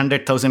imagine, we had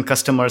 100,000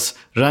 customers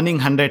running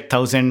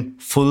 100,000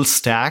 full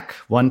stack,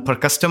 one per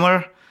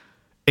customer.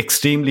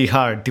 Extremely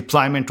hard.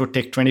 Deployment would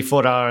take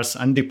 24 hours.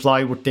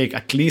 Undeploy would take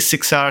at least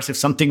 6 hours. If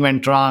something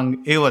went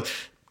wrong,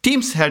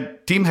 team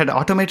had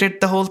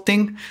automated the whole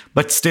thing,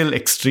 but still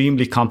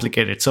extremely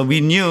complicated. So we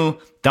knew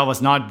that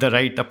was not the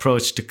right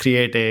approach to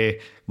create a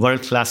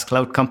world-class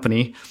cloud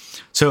company.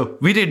 So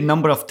we did a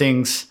number of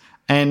things,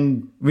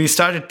 and we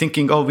started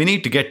thinking, we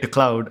need to get to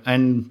cloud.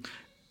 And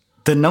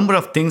the number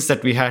of things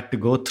that we had to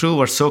go through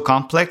were so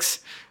complex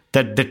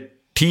that the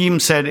team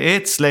said,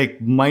 it's like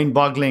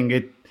mind-boggling.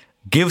 It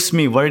gives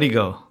me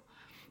vertigo.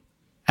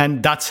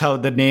 And that's how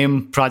the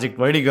name Project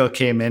Vertigo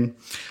came in.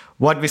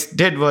 What we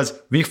did was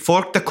we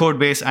forked the code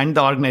base and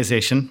the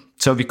organization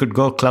so we could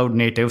go cloud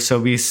native. So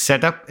we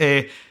set up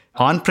a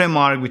on-prem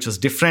org, which was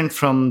different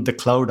from the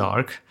cloud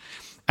org.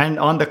 And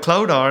on the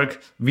cloud org,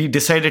 we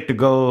decided to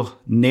go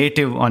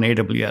native on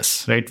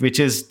AWS, right? Which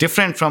is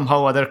different from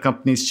how other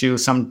companies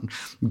choose. Some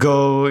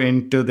go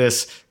into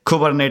this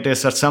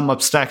Kubernetes or some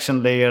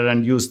abstraction layer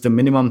and use the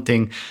minimum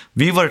thing.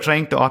 We were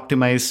trying to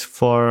optimize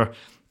for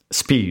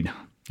speed.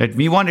 That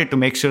we wanted to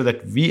make sure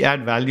that we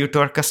add value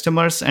to our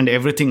customers, and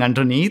everything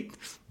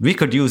underneath, we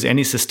could use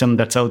any system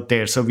that's out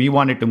there. So we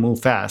wanted to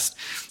move fast.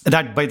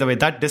 That, by the way,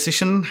 that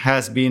decision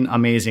has been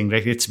amazing,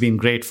 right? It's been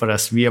great for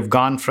us. We have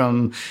gone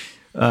from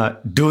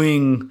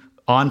doing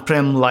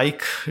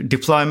on-prem-like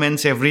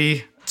deployments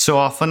every so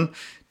often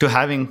to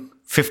having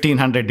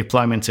 1,500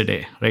 deployments a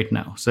day right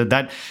now. So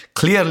that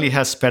clearly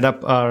has sped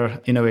up our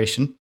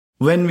innovation.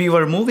 When we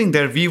were moving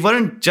there, we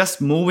weren't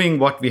just moving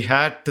what we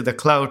had to the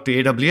cloud,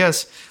 to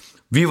AWS.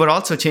 We were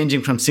also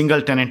changing from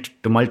single-tenant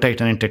to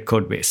multi-tenanted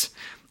code base.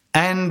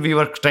 And we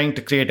were trying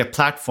to create a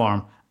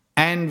platform.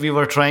 And we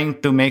were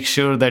trying to make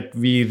sure that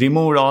we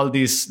removed all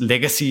these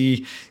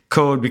legacy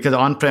code, because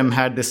on-prem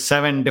had this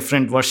 7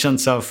 different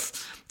versions of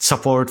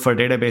support for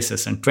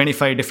databases and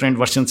 25 different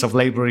versions of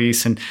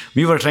libraries. And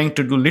we were trying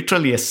to do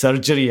literally a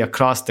surgery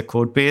across the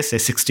code base, a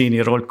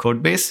 16-year-old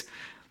code base.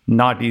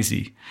 Not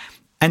easy.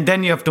 And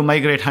then you have to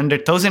migrate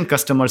 100,000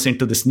 customers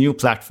into this new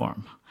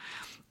platform.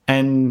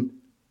 And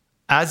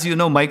as you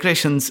know,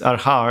 migrations are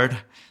hard.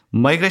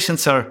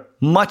 Migrations are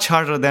much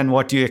harder than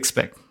what you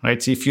expect,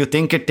 right? So if you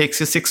think it takes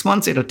you 6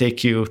 months, it'll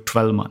take you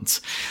 12 months.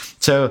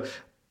 So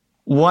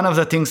one of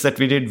the things that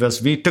we did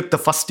was we took the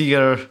first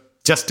year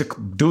just to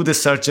do the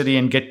surgery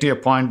and get to a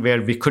point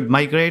where we could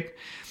migrate.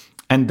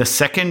 And the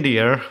second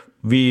year,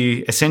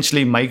 we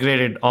essentially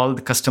migrated all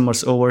the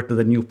customers over to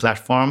the new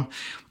platform.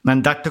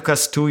 And that took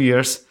us 2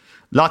 years.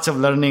 Lots of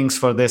learnings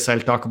for this. I'll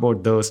talk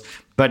about those.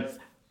 But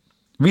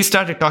we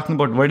started talking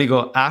about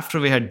Vertigo after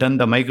we had done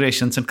the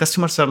migrations, and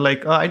customers are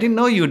like, oh, I didn't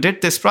know you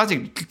did this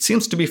project. It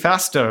seems to be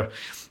faster.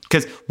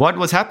 Because what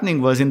was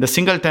happening was in the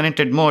single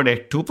tenanted mode, a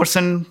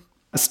 2%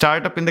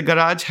 startup in the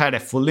garage had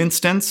a full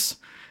instance,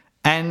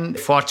 and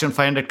Fortune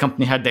 500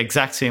 company had the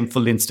exact same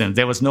full instance.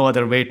 There was no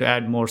other way to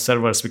add more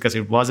servers because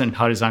it wasn't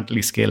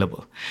horizontally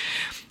scalable.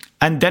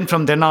 And then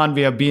from then on,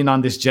 we have been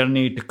on this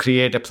journey to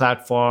create a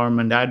platform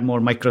and add more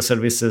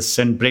microservices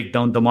and break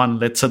down the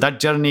monolith. So that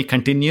journey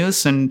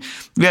continues, and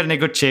we are in a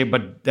good shape.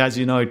 But as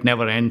you know, it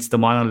never ends. The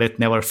monolith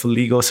never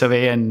fully goes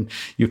away, and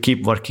you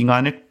keep working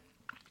on it.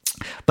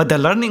 But the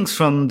learnings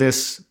from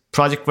this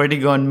Project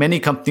Vertigo, and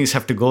many companies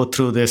have to go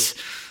through this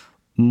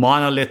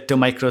monolith to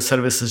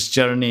microservices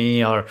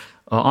journey or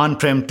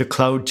on-prem to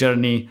cloud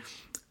journey.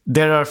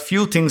 There are a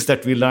few things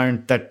that we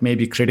learned that may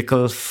be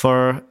critical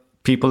for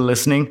people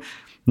listening.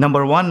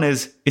 Number one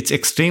is it's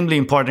extremely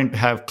important to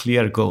have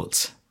clear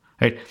goals,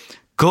 right?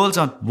 Goals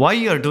on why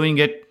you're doing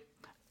it,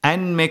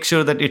 and make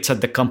sure that it's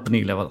at the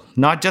company level,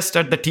 not just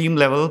at the team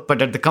level,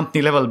 but at the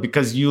company level,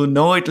 because you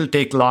know it'll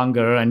take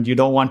longer and you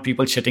don't want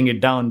people shutting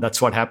it down.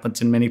 That's what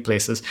happens in many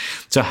places.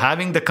 So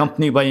having the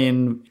company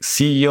buy-in,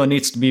 CEO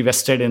needs to be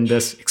vested in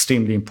this,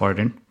 extremely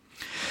important.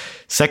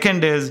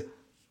 Second is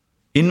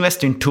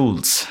invest in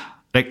tools.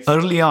 Like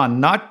early on,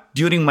 not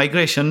during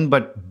migration,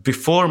 but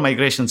before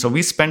migration. So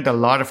we spent a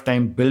lot of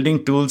time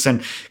building tools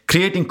and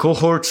creating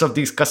cohorts of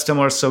these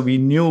customers. So we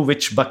knew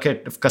which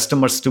bucket of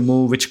customers to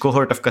move, which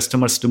cohort of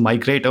customers to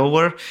migrate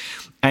over.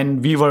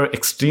 And we were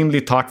extremely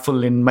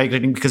thoughtful in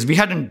migrating because we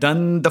hadn't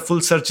done the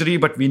full surgery,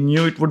 but we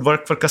knew it would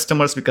work for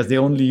customers because they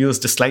only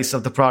used a slice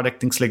of the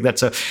product, things like that.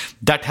 So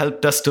that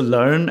helped us to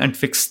learn and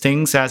fix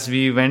things as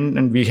we went.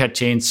 And we had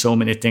changed so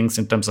many things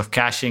in terms of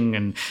caching,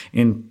 and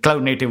in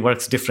cloud native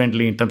works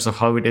differently in terms of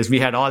how it is. We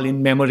had all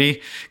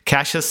in-memory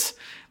caches,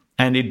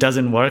 and it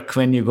doesn't work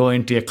when you go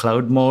into a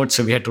cloud mode.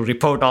 So we had to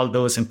rip out all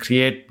those and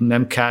create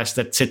memcache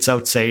that sits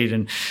outside.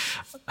 And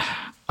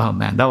oh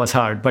man, that was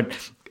hard. But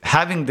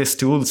having these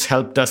tools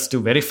helped us to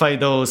verify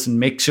those and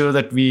make sure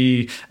that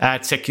we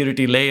add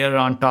security layer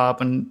on top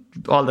and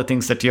all the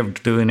things that you have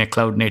to do in a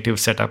cloud native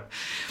setup.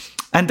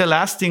 And the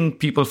last thing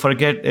people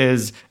forget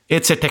is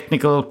it's a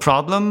technical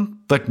problem,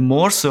 but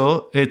more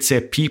so it's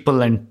a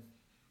people and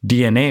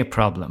DNA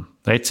problem,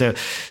 right? So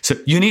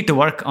you need to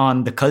work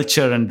on the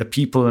culture and the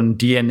people and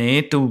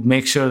DNA to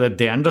make sure that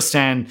they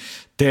understand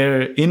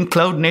they're in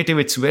cloud native.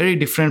 It's very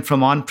different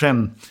from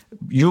on-prem.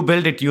 You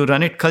build it, you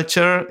run it.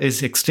 Culture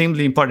is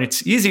extremely important.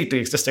 It's easy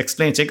to just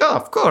explain, say, oh,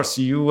 of course,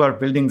 you are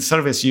building the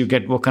service, you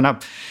get woken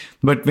up.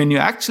 But when you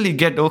actually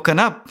get woken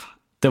up,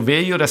 the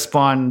way you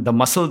respond, the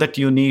muscle that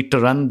you need to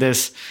run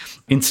this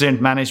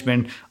incident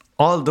management,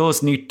 all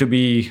those need to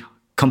be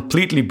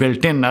completely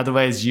built in.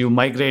 Otherwise, you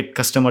migrate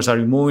customers or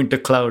you move into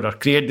cloud or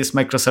create these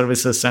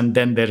microservices, and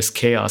then there is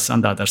chaos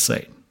on the other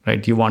side,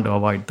 right? You want to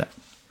avoid that.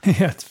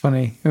 Yeah, it's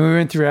funny. When we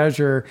went through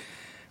Azure,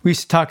 we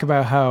used to talk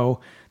about how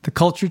the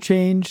culture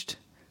changed,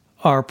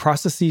 our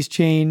processes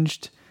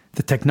changed,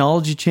 the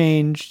technology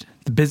changed,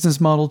 the business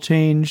model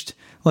changed.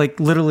 Like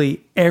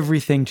literally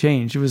everything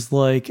changed. It was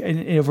like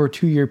over a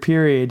 2-year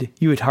period,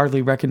 you would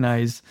hardly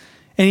recognize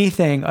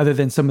anything other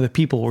than some of the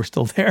people were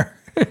still there.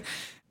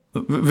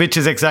 Which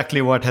is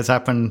exactly what has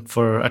happened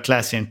for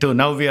Atlassian too.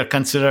 Now we are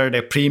considered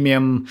a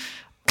premium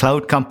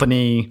cloud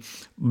company.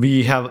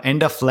 We have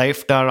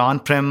end-of-life our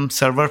on-prem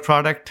server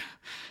product.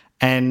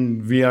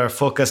 And we are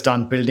focused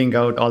on building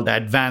out all the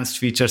advanced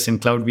features in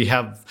cloud. We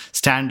have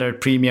standard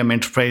premium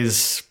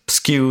enterprise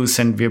SKUs,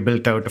 and we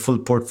built out a full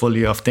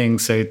portfolio of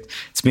things. So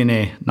it's been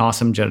an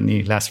awesome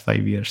journey last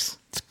 5 years.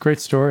 It's a great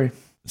story.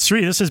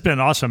 Sri, this has been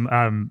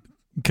awesome.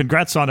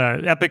 Congrats on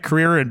an epic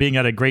career and being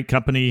at a great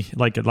company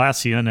like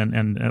Atlassian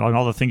and on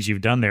all the things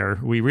you've done there.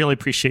 We really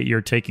appreciate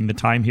your taking the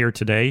time here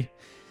today.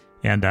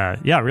 And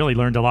really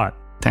learned a lot.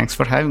 Thanks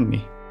for having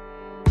me.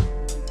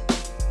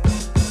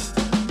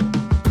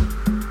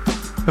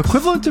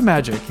 Equivalent to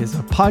Magic is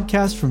a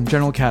podcast from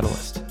General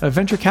Catalyst, a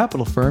venture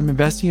capital firm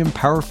investing in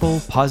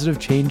powerful, positive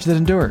change that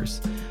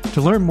endures.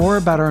 To learn more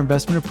about our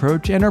investment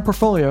approach and our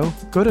portfolio,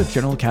 go to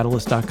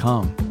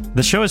generalcatalyst.com.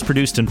 The show is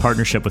produced in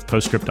partnership with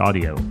Postscript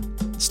Audio.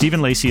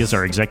 Stephen Lacey is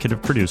our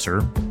executive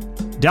producer.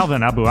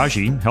 Dalvin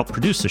Abuaji helped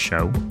produce the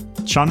show.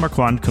 Sean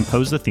Marquand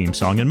composed the theme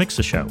song and mixed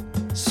the show.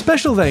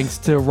 Special thanks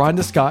to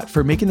Rhonda Scott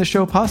for making the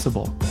show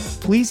possible.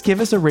 Please give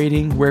us a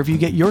rating wherever you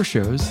get your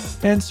shows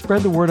and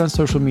spread the word on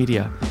social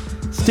media.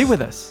 Stay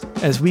with us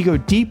as we go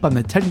deep on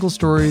the technical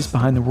stories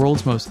behind the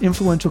world's most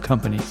influential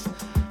companies.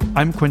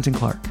 I'm Quentin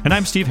Clark. And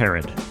I'm Steve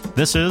Herrod.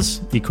 This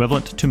is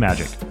Equivalent to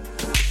Magic.